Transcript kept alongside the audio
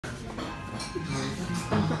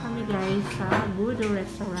Punta kami guys sa Gudu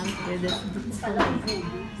restaurant.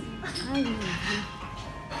 Ay,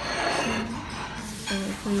 so,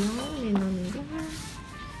 ito yung menu nila.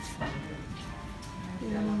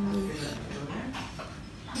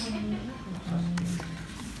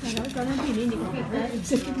 Ikaw nang pili, hindi ko kita.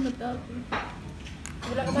 Sakit mo to.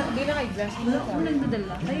 Wala ka ba? Hindi na kay-glass mo. Wala ko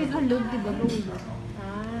nagdadala. Ay, halog, diba? Gawin.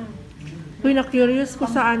 Ah. Uy, na-curious ko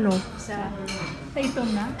sa ano? Sa ito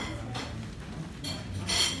na?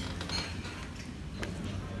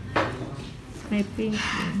 May pink.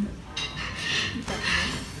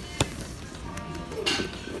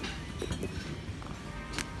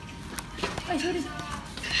 Ay, sorry.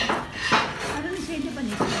 Ano na siya?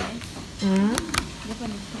 Japanese na eh?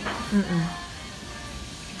 Japanese na.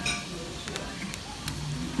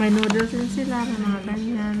 May noodles din sila, may mga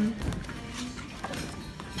ganyan.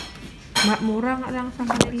 Mura nga lang sa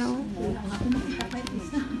kanila. Ako makita pa yung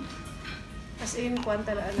isa. As in,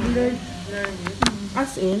 kwanta lang.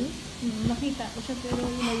 As in? Nakita ko siya pero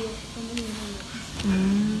layo.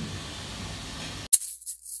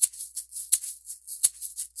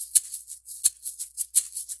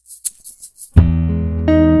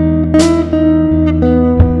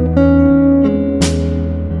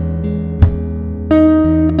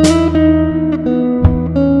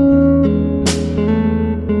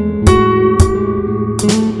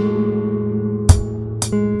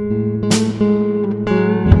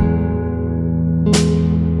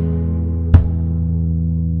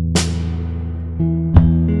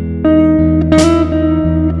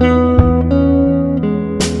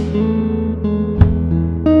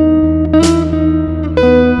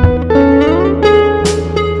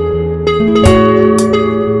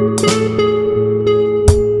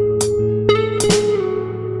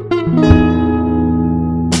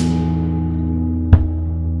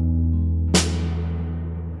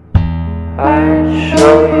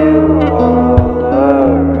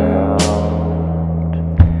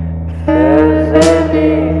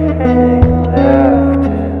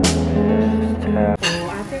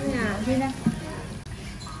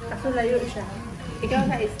 Ikaw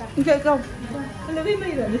na isa. Ikaw. Ano ba yung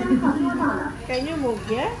mayroon? Can you move,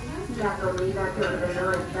 yeah?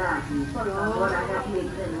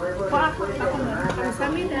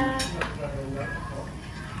 Kamsamida.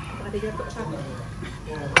 Arigato sa ako.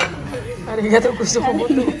 Arigato, gusto ko mo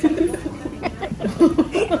ito.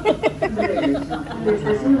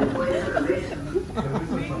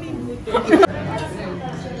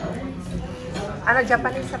 Ano,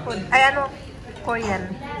 Japanese sa food? Ay, ano? Korean.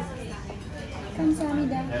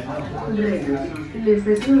 Kamsamida.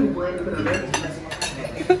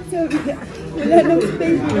 Wala nang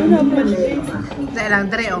space. Wala nang much space. Dahil lang,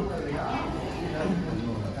 Dre, oh.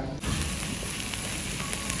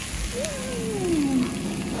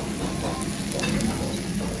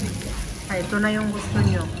 Ay, ito na yung gusto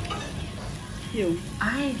nyo. Yung.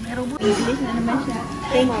 Ay, meron mo. English na naman siya.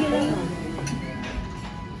 Thank you.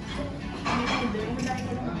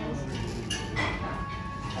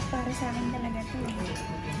 Para sa akin talaga ito.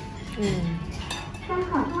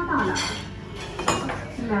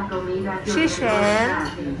 Shishen.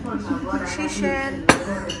 Shishen.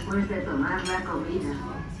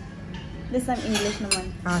 There's some English naman.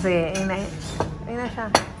 Oh, sige. Ayun na siya.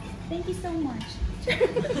 Thank you so much.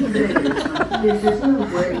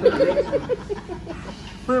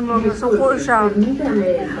 Uy, murag nasuko siya.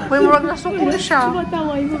 Uy, murag nasuko siya.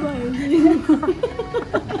 Matawa yung babae.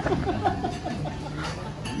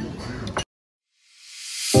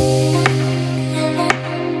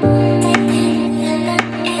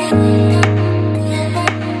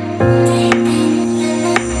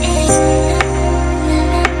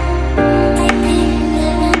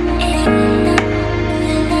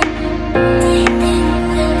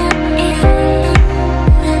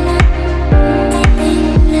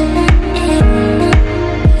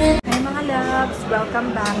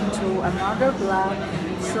 Welcome back to another vlog.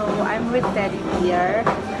 So, I'm with Teddy here.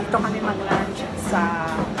 Dito kami mag-lunch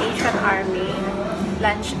sa Asian Army.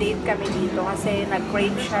 Lunch date kami dito kasi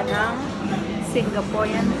nag-crave siya ng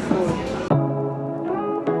Singaporean food.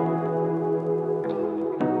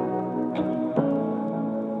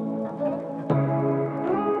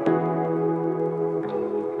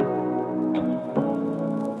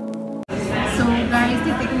 So, guys,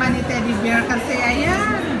 titikman ni Teddy Bear kasi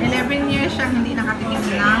ayan. 11 years siyang hindi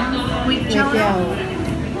nakatikim ng Kway-Tiao.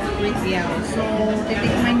 So,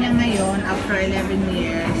 titikman niya ngayon after 11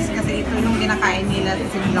 years. Kasi ito yung kinakain nila sa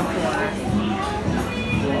Singapore.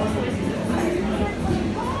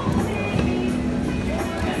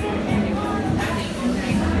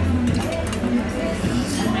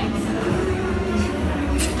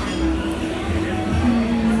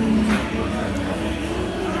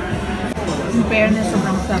 fairness,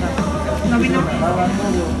 sobrang sarap. Nabi na,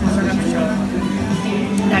 masarap siya.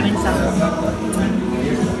 Daming sarap.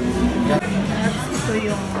 Ito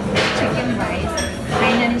yung chicken rice.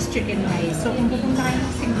 Hainanese chicken rice. So, kung pupunta kayo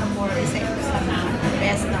ng Singapore, isa ito sa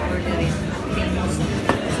best na orderin. Famous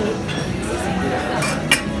food sa Singapore.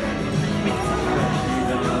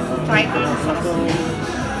 Try ko yung sauce niya.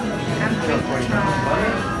 I'm going to try.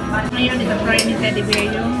 Ngayon, ito try ni Teddy Bear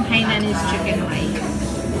yung Hainanese chicken rice.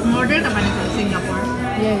 Order ka ba nito sa Singapore?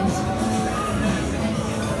 Yes.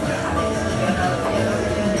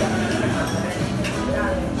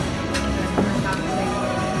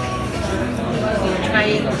 Try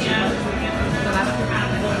it. Sarap.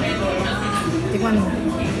 Tikman mo.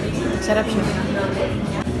 Sarap siya.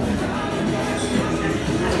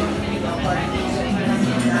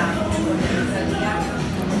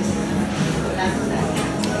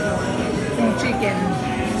 Yung chicken.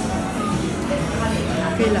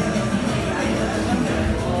 Okay lang.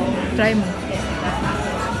 Try mo.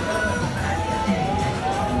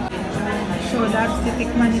 So, that's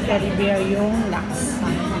titikman ni Teddy Bear yung laksa.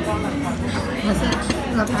 Kasi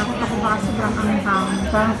natakot ako baka sobrang anghang.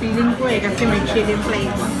 Parang feeling ko kasi may chili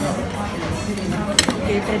flakes.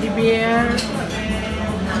 Okay, Teddy Bear.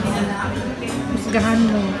 Husgahan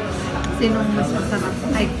mo. Sinong mas masarap?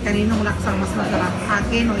 Ay, kaninong laksang mas masarap?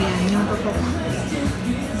 Akin o yan? Yung totoo.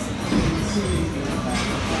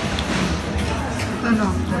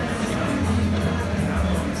 Ano?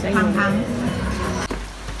 Hanghang.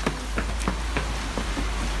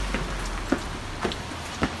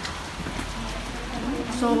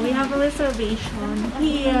 So, we have a reservation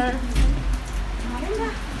here.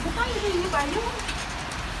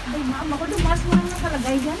 Ay, ma'am, ako dumas mo lang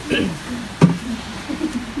nakalagay dyan.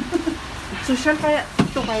 Social kaya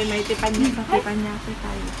ito kayo may tipan niya sa tipan niya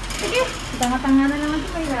tayo. Sige, tanga-tanga na lang ito,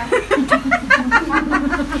 Mayra.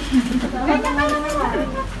 Tanga-tanga na lang.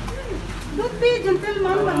 Don't be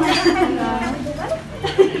gentleman.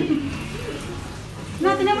 No,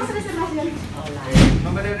 tinan mo sa reservation.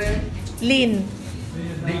 Lin.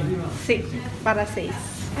 6 para 6.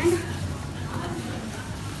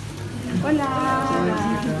 Hola. Hola.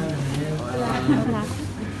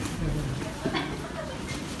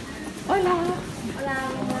 Hola. Wala,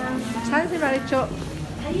 Saan si Maricho?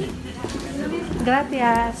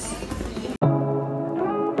 Gracias.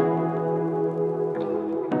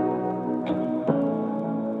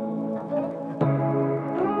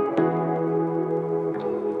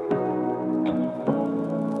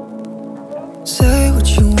 Say what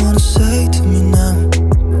you wanna say to me now.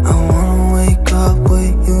 I wanna wake up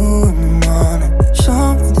with you in the morning.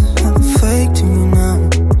 Show me there's nothing fake to me now.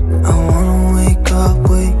 I wanna wake up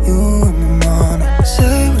with you in the morning.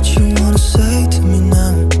 Say what you wanna say to me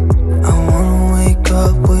now. I wanna wake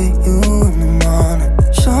up with you in the morning.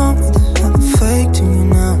 Show me there's nothing fake to me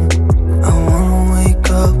now. I wanna wake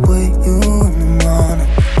up with you in the morning.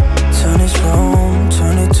 Turn this room,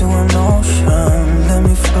 turn it to an ocean. Let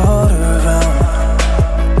me float around.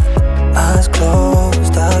 Eyes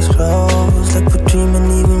closed, like we're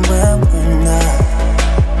dreaming even when we're not.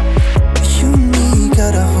 You and me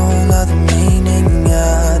got a whole other meaning,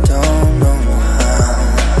 I don't know how.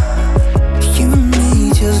 You and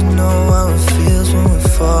me just know how it feels when we're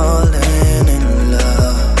falling in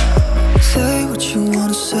love. Say what you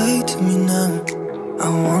wanna say to me now. I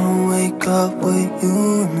wanna wake up with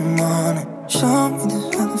you in the morning. Show me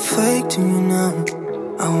there's nothing fake to me now.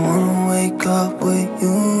 I wanna wake up with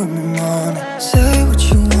you in the morning. Say what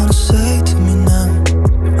you wanna say to me now.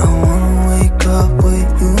 I wanna wake up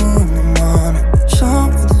with you in the morning.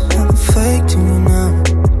 Show me there's nothing fake to me now.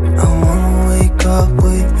 I wanna wake up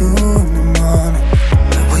with you in the morning.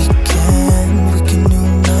 Like we can do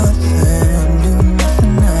nothing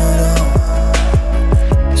at all.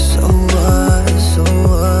 So what,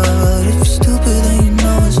 if you're stupid then you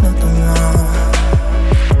know there's nothing wrong.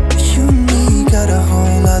 You and me got a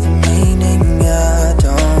whole other meaning, I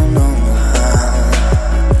don't know how.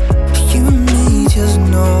 You and me just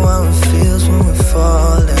know how it feels when we're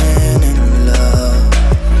falling in love.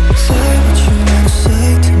 Say what you wanna say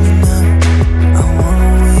to me now. I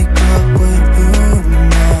wanna wake up with you in the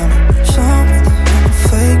morning. Show me there's nothing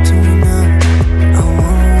fake to me now. I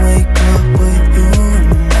wanna wake up with you in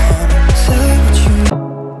the morning. Say what you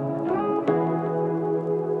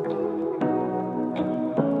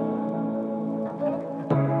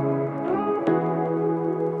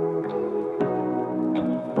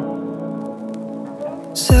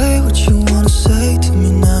Say what you wanna say to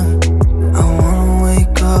me now. I wanna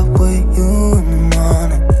wake up with you in the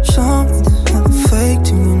morning. Show me there's nothing fake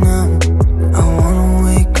to me now. I wanna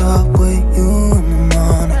wake up with you in the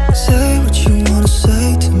morning. Say what you wanna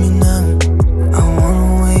say to me now.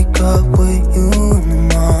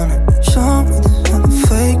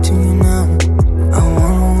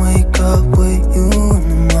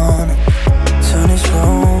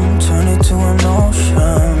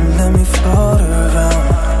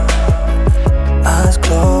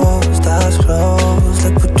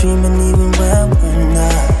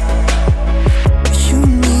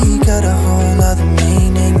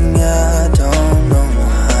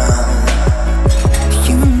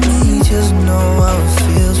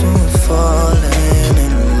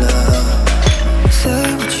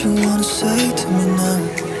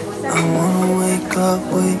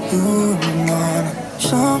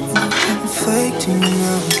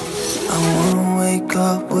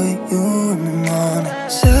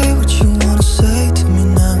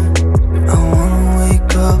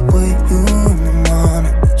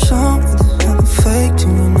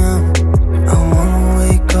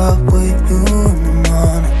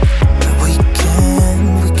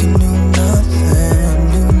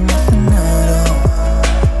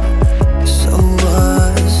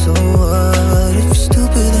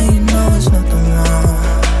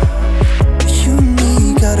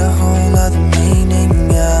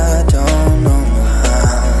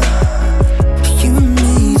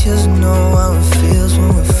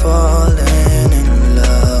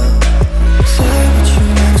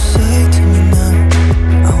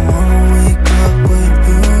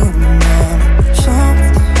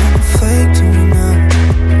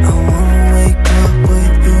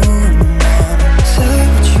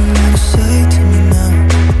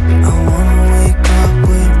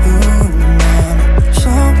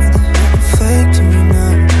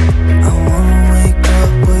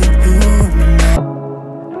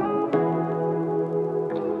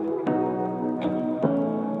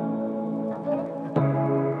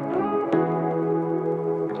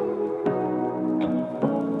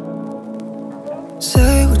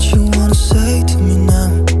 say to me now?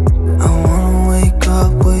 I wanna wake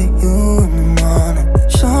up with you in the morning.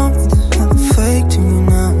 Show me there's nothing fake to me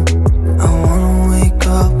now. I wanna wake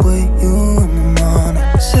up with you in the morning.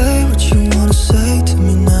 Say what you wanna say to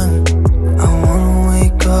me now. I wanna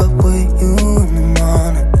wake up with you in the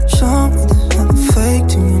morning. Show me there's nothing fake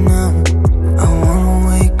to me now. I wanna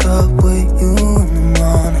wake up with you in the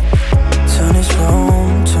morning. Turn this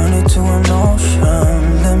room, turn it to an ocean.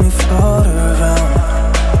 Let me float around.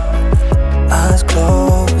 Eyes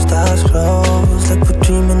closed, like we're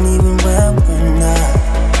dreaming even when we're not.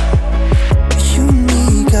 You and me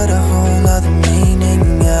got a whole other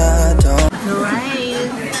meaning, I don't.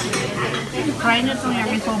 Right. Try nyo itong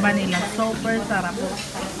yakisoba nila. Super sarap.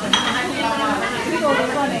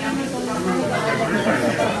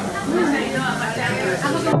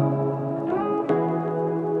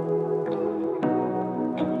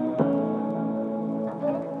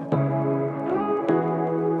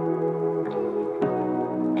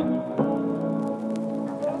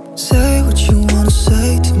 Say what you